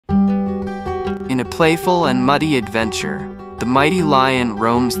a playful and muddy adventure, the mighty lion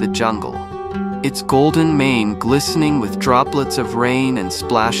roams the jungle, its golden mane glistening with droplets of rain and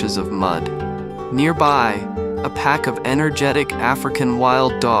splashes of mud. Nearby, a pack of energetic African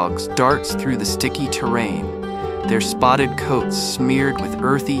wild dogs darts through the sticky terrain, their spotted coats smeared with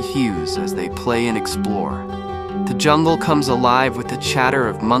earthy hues as they play and explore. The jungle comes alive with the chatter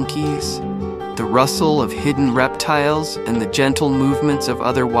of monkeys, the rustle of hidden reptiles, and the gentle movements of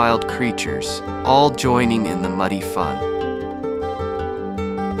other wild creatures, all joining in the muddy fun.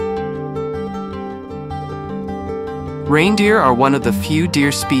 Reindeer are one of the few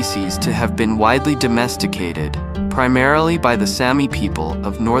deer species to have been widely domesticated, primarily by the Sami people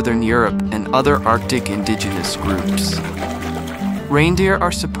of Northern Europe and other Arctic indigenous groups. Reindeer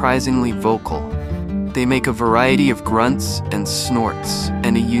are surprisingly vocal. They make a variety of grunts and snorts,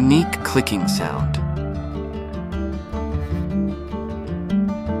 and a unique clicking sound.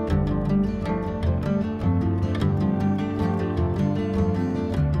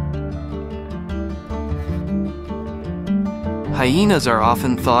 Hyenas are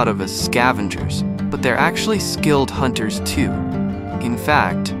often thought of as scavengers, but they're actually skilled hunters too. In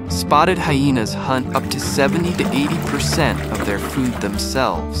fact, spotted hyenas hunt up to 70 to 80% of their food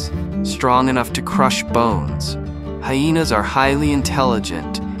themselves, strong enough to crush bones. Hyenas are highly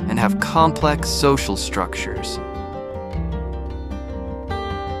intelligent and have complex social structures.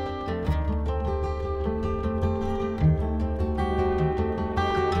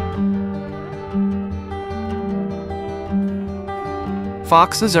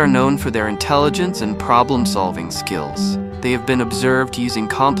 Foxes are known for their intelligence and problem-solving skills. They have been observed using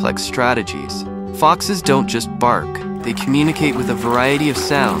complex strategies. Foxes don't just bark, they communicate with a variety of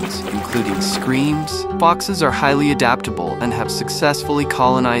sounds, including screams. Foxes are highly adaptable and have successfully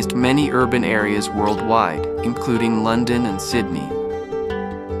colonized many urban areas worldwide, including London and Sydney.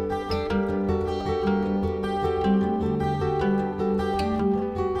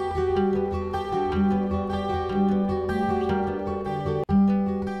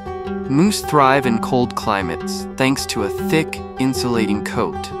 Moose thrive in cold climates thanks to a thick, insulating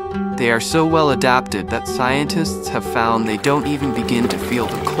coat. They are so well adapted that scientists have found they don't even begin to feel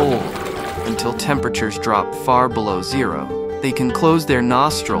the cold until temperatures drop far below zero. They can close their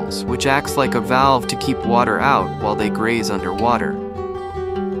nostrils, which acts like a valve to keep water out while they graze underwater.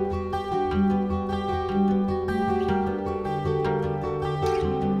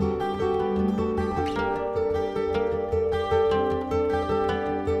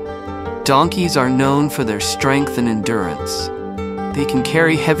 Donkeys are known for their strength and endurance. They can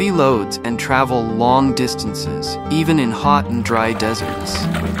carry heavy loads and travel long distances, even in hot and dry deserts.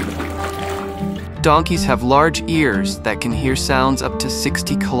 Donkeys have large ears that can hear sounds up to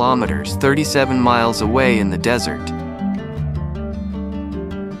 60 kilometers, 37 miles away in the desert.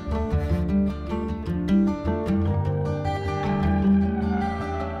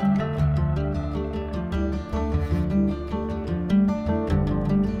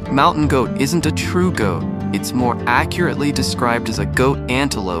 Mountain goat isn't a true goat. It's more accurately described as a goat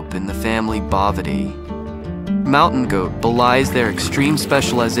antelope in the family Bovidae. Mountain goat belies their extreme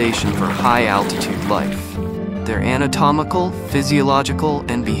specialization for high-altitude life. Their anatomical, physiological,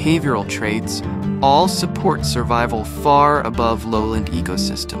 and behavioral traits all support survival far above lowland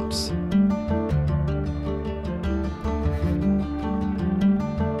ecosystems.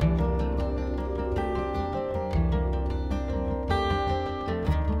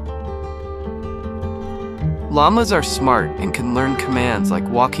 Llamas are smart and can learn commands like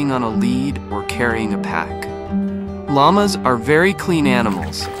walking on a lead or carrying a pack. Llamas are very clean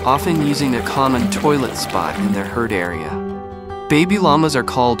animals, often using a common toilet spot in their herd area. Baby llamas are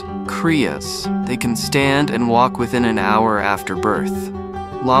called crias. They can stand and walk within an hour after birth.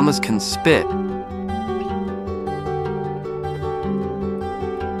 Llamas can spit.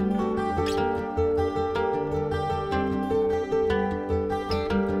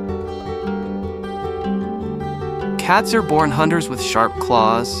 Cats are born hunters with sharp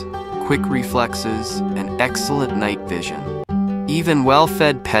claws, quick reflexes, and excellent night vision. Even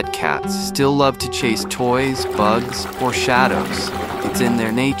well-fed pet cats still love to chase toys, bugs, or shadows. It's in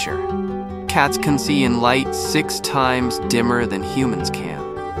their nature. Cats can see in light 6 times dimmer than humans can.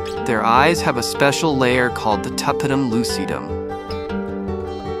 Their eyes have a special layer called the tapetum lucidum.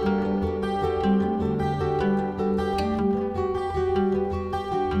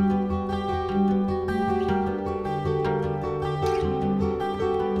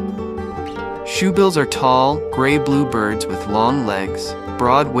 Shoebills are tall, gray-blue birds with long legs,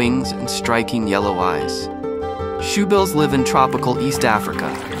 broad wings, and striking yellow eyes. Shoebills live in tropical East Africa,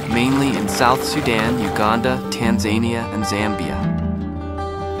 mainly in South Sudan, Uganda, Tanzania, and Zambia.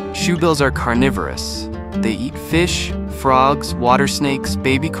 Shoebills are carnivorous. They eat fish, frogs, water snakes,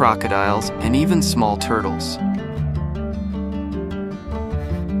 baby crocodiles, and even small turtles.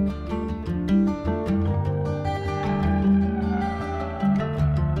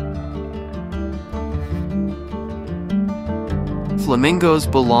 Flamingos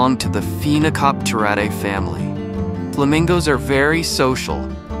belong to the Phaenicopteridae family. Flamingos are very social.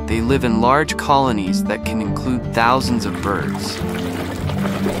 They live in large colonies that can include thousands of birds.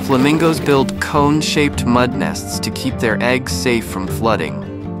 Flamingos build cone-shaped mud nests to keep their eggs safe from flooding.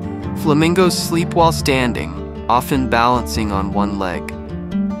 Flamingos sleep while standing, often balancing on one leg.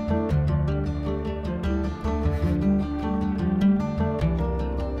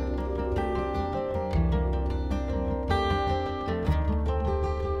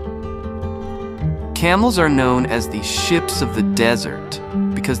 Camels are known as the ships of the desert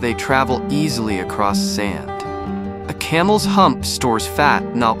because they travel easily across sand. A camel's hump stores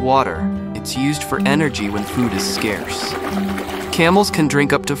fat, not water. It's used for energy when food is scarce. Camels can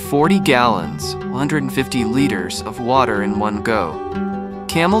drink up to 40 gallons, 150 liters of water in one go.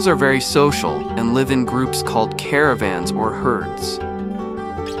 Camels are very social and live in groups called caravans or herds.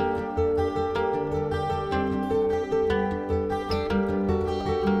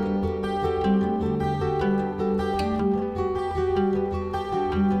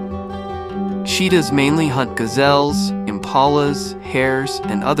 Cheetahs mainly hunt gazelles, impalas, hares,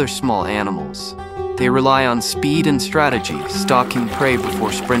 and other small animals. They rely on speed and strategy, stalking prey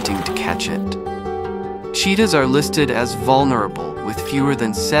before sprinting to catch it. Cheetahs are listed as vulnerable, with fewer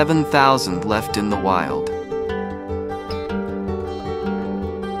than 7,000 left in the wild.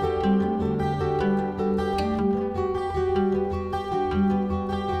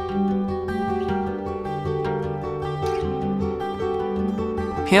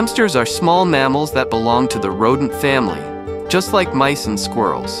 Hamsters are small mammals that belong to the rodent family, just like mice and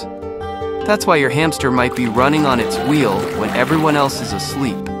squirrels. That's why your hamster might be running on its wheel when everyone else is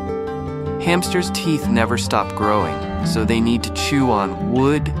asleep. Hamsters' teeth never stop growing, so they need to chew on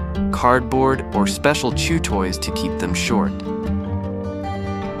wood, cardboard, or special chew toys to keep them short.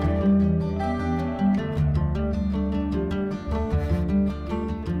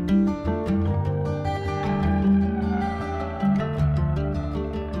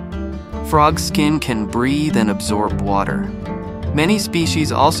 Frog skin can breathe and absorb water. Many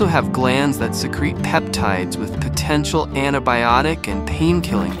species also have glands that secrete peptides with potential antibiotic and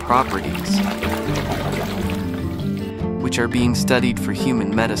pain-killing properties, which are being studied for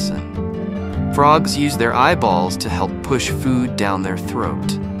human medicine. Frogs use their eyeballs to help push food down their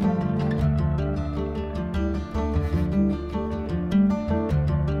throat.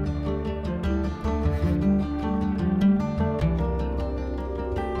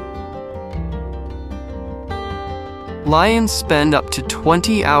 Lions spend up to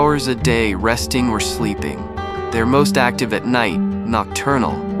 20 hours a day resting or sleeping. They're most active at night,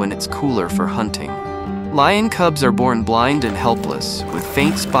 nocturnal, when it's cooler for hunting. Lion cubs are born blind and helpless, with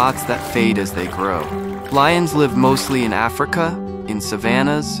faint spots that fade as they grow. Lions live mostly in Africa, in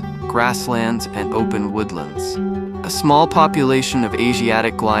savannas, grasslands, and open woodlands. A small population of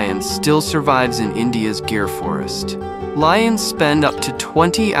Asiatic lions still survives in India's Gir forest. Lions spend up to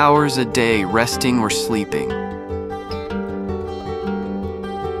 20 hours a day resting or sleeping.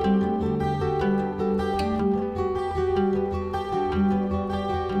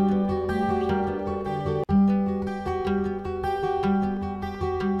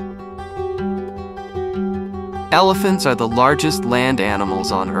 Elephants are the largest land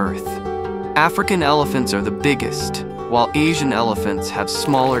animals on Earth. African elephants are the biggest, while Asian elephants have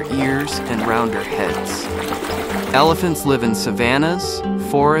smaller ears and rounder heads. Elephants live in savannas,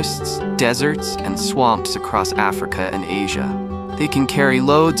 forests, deserts, and swamps across Africa and Asia. They can carry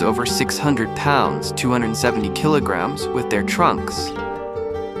loads over 600 pounds, 270 kilograms, with their trunks.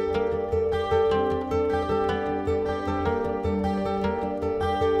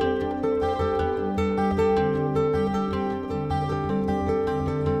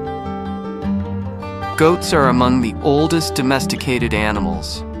 Goats are among the oldest domesticated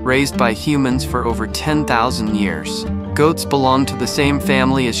animals, raised by humans for over 10,000 years. Goats belong to the same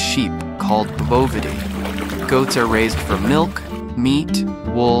family as sheep, called Bovidae. Goats are raised for milk, meat,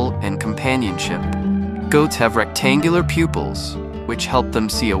 wool, and companionship. Goats have rectangular pupils, which help them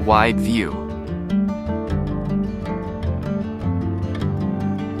see a wide view.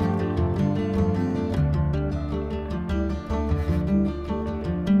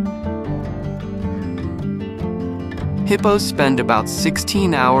 Hippos spend about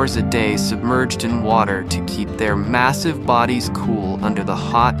 16 hours a day submerged in water to keep their massive bodies cool under the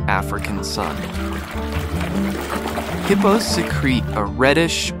hot African sun. Hippos secrete a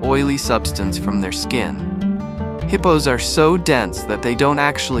reddish, oily substance from their skin. Hippos are so dense that they don't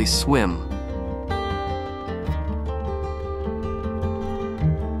actually swim.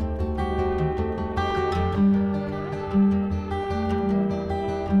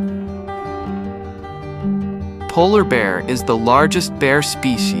 Polar bear is the largest bear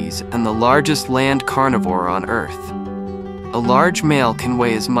species and the largest land carnivore on Earth. A large male can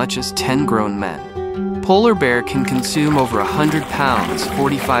weigh as much as 10 grown men. Polar bear can consume over 100 pounds,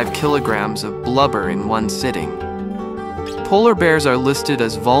 45 kilograms of blubber in one sitting. Polar bears are listed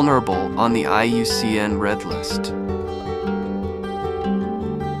as vulnerable on the IUCN Red List.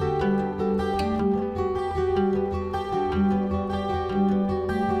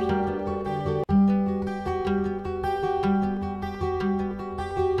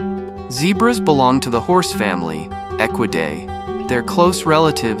 Zebras belong to the horse family, Equidae. They're close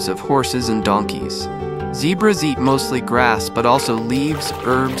relatives of horses and donkeys. Zebras eat mostly grass but also leaves,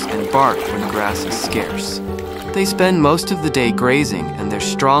 herbs, and bark when grass is scarce. They spend most of the day grazing, and their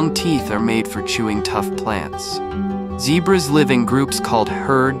strong teeth are made for chewing tough plants. Zebras live in groups called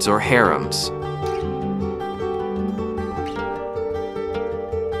herds or harems.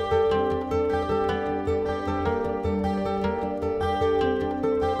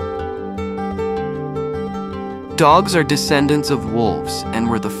 Dogs are descendants of wolves and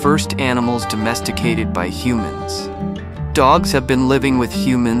were the first animals domesticated by humans. Dogs have been living with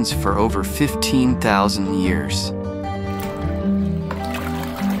humans for over 15,000 years.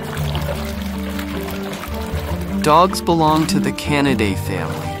 Dogs belong to the Canidae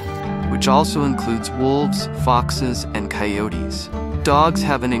family, which also includes wolves, foxes, and coyotes. Dogs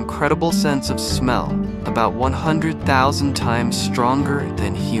have an incredible sense of smell, about 100,000 times stronger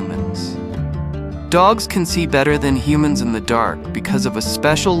than humans. Dogs can see better than humans in the dark because of a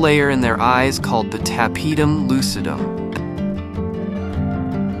special layer in their eyes called the tapetum lucidum.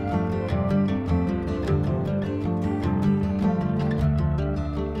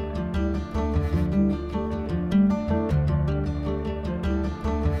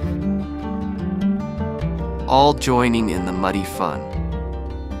 All joining in the muddy fun.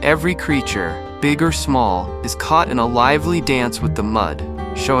 Every creature, big or small, is caught in a lively dance with the mud,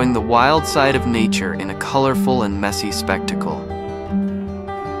 showing the wild side of nature in a colorful and messy spectacle.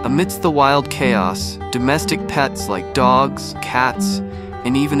 Amidst the wild chaos, domestic pets like dogs, cats,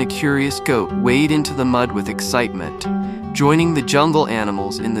 and even a curious goat wade into the mud with excitement, joining the jungle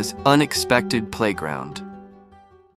animals in this unexpected playground.